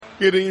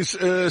It is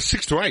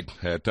 6 to 8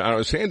 at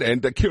RSN,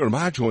 and Kieran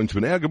Maher joins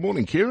me now. Good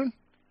morning, Kieran.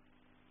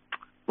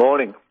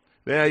 Morning.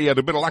 Now, you had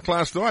a bit of luck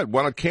last night.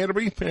 One at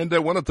Canterbury and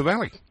one at the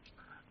Valley.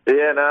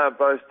 Yeah, no,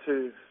 both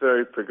two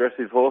very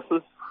progressive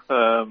horses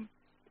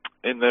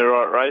in their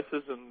right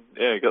races, and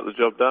yeah, got the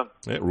job done.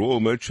 Yeah,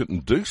 Royal Merchant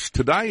and Deuce.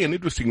 Today, an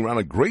interesting run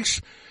at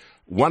Greece.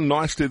 Won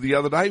nicely the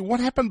other day. What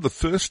happened the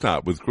first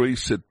start with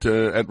Greece at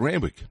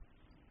Randwick?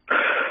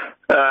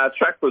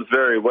 Track was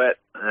very wet,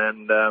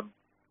 and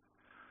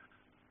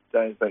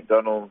James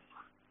McDonald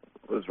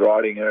was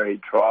riding her. He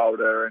trialled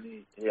her,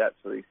 and he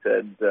actually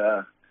said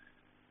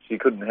she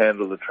couldn't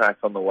handle the track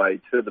on the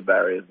way to the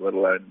barriers, let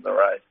alone in the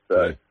race.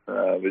 So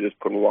we just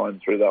put a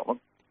line through that one.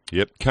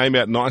 Yep, came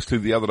out nicely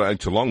the other day at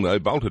Geelong, though,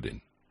 bolted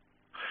in.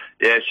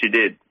 Yeah, she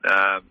did.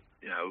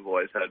 We've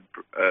always had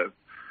a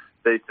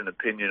decent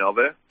opinion of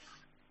her.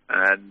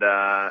 And,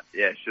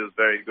 she was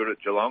very good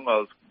at Geelong. I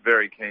was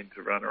very keen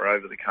to run her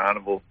over the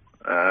carnival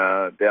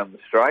down the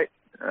straight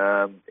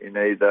in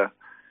either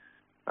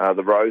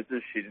the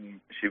Roses.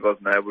 She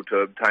wasn't able to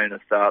obtain a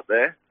start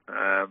there.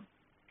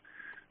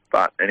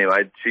 But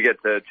anyway, she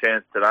gets a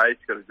chance today.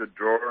 She's got a good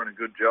drawer and a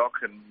good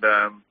jock, and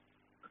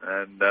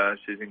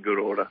she's in good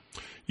order.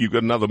 You've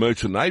got another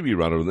Merchant Navy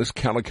runner in this,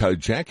 Calico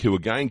Jack, who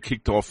again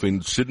kicked off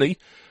in Sydney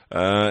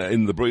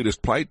in the Breeders'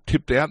 Plate,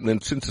 tipped out, and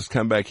then since it's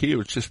come back here,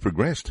 it's just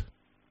progressed.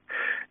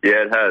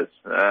 Yeah, it has.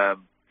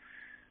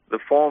 The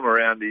form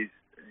around his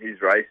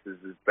races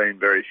has been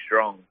very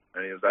strong,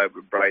 and he was able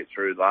to break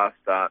through last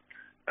start.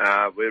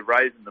 We're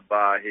raising the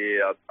bar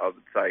here. I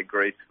would say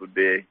Greece would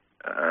be,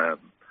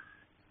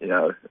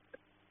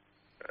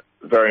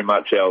 very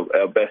much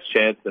our best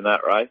chance in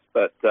that race,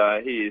 but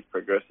he is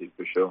progressive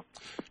for sure.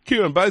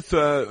 Kieran, both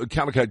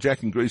Calico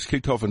Jack and Greece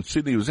kicked off in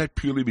Sydney. Was that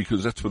purely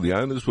because that's where the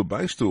owners were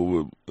based,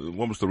 or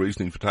what was the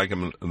reasoning for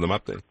taking them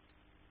up there?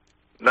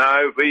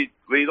 No, we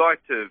like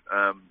to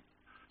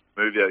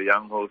move our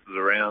young horses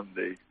around.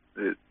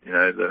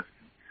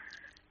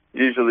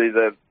 Usually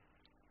the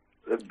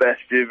best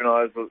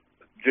juveniles are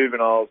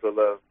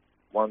the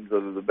ones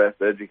that are the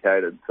best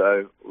educated.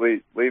 So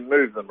we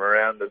move them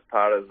around as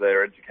part of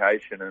their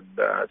education, and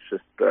it's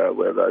just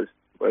where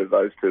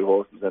those two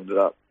horses ended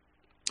up.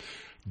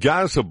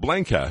 Garza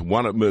Blanca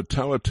won at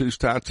Murtoa 2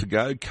 starts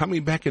ago,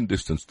 coming back in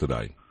distance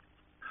today.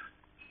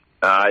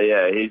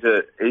 He's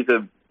a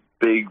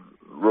big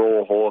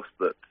raw horse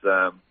that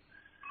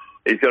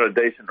he's got a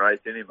decent race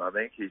in him. I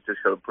think he's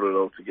just got to put it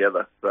all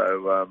together.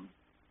 So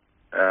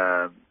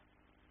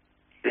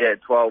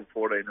 12,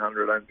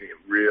 1400, I don't think it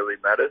really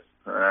matters.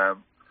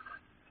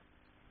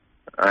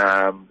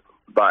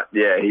 But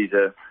yeah, he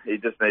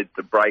just needs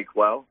to break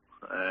well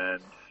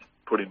and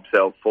put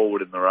himself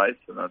forward in the race.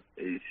 And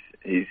he's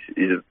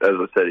as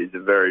I said, he's a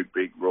very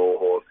big raw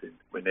horse.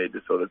 We need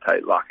to sort of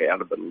take luck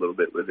out of it a little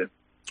bit with him.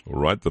 All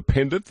right, the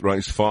Pendant,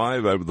 race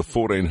 5 over the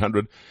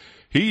 1400.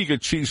 Here you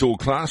get She's All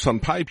Class. On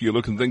paper, you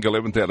look and think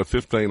 11th out of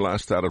 15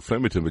 last start at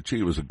Flemington, but gee,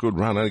 it was a good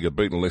run. Only got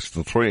beaten less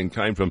than 3 and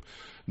came from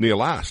near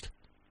last.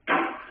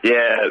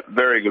 Yeah,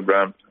 very good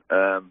run.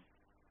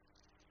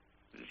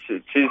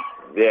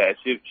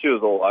 She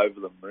was all over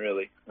them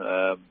really,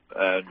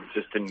 and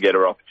just didn't get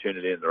her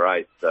opportunity in the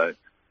race. So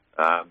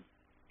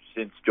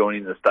since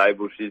joining the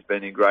stable, she's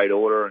been in great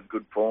order and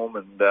good form,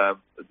 and there's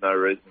no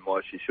reason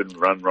why she shouldn't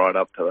run right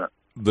up to that.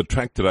 The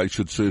track today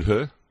should suit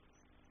her.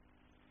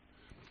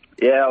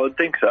 Yeah, I would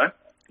think so.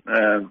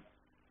 I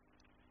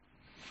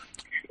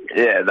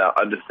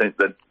just think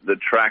that the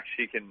track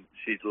she's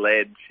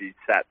led, she's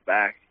sat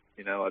back.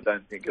 I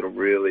don't think it'll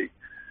really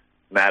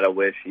matter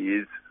where she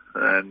is.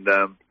 And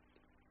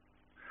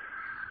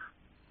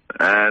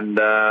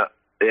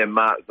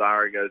Mark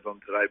Zara goes on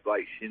today.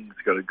 Blake Shin's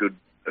got a good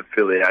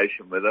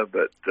affiliation with her,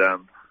 but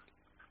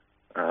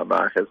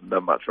Mark hasn't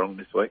done much wrong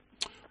this week.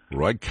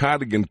 Right,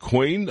 Cardigan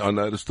Queen. I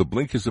noticed the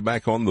blinkers are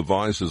back on, the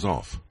visors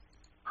off.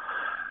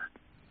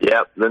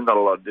 Yeah, there's not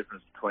a lot of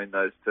difference between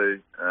those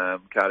two.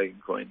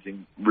 Cardigan Queen's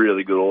in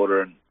really good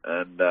order,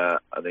 and I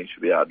think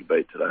she'll be hard to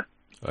beat today.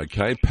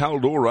 Okay,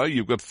 Paldoro,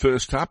 you've got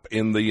first up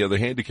in the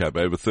handicap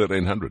over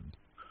 1300.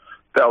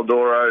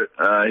 Paldoro,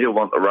 he'll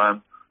want the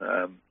run.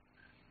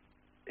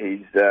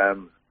 He's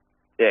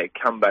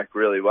come back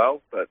really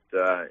well, but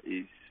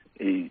he's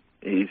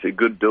a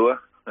good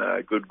doer,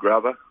 good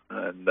grubber,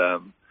 and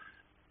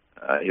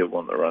he'll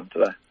want the run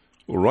today.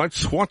 All right,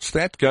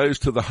 Swatstat goes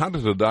to the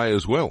Hunter today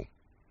as well.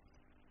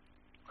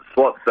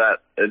 Swatstat,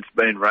 it's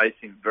been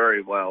racing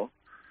very well,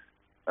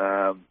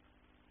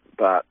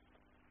 but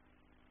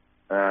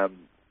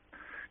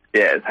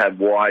it's had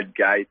wide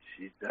gates.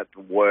 She's had to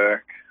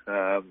work.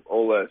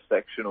 All her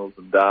sectionals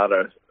and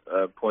data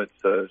points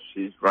to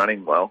she's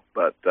running well,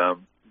 but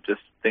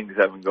just things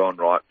haven't gone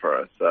right for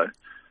her. So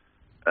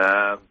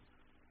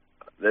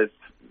there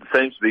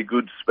seems to be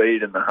good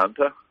speed in the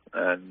Hunter,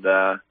 and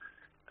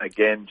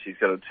again, she's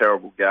got a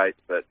terrible gate,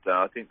 but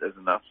I think there's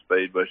enough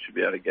speed where she'll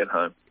be able to get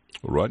home.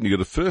 All right, and you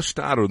got a first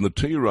starter in the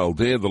 2-year-old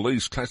there, the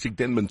Lee's Classic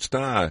Denman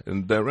Star,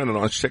 and they ran a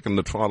nice second in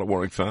the trial at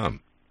Warwick Farm.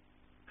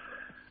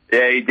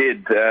 Yeah, he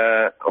did.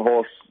 A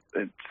horse,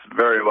 it's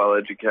very well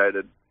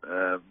educated,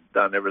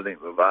 done everything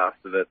we've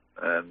asked of it,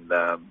 and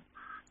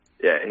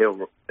yeah,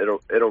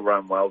 it'll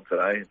run well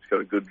today. It's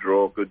got a good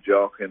draw, good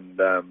jock, and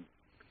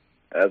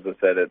as I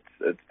said,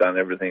 it's done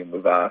everything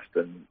we've asked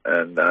and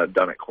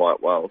done it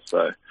quite well.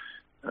 So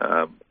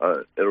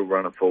it'll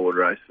run a forward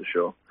race for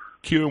sure.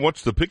 Kieran,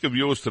 what's the pick of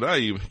yours today?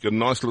 You've got a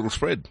nice little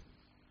spread.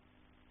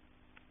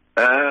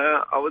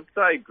 I would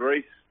say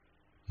Greece,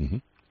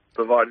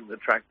 providing the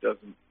track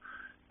doesn't,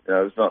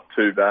 it's not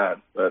too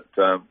bad. But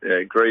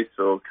yeah, Greece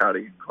or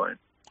Cardigan Queen.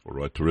 All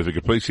right, terrific.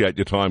 Appreciate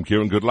your time,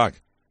 Kieran. Good luck.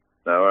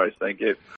 No worries. Thank you.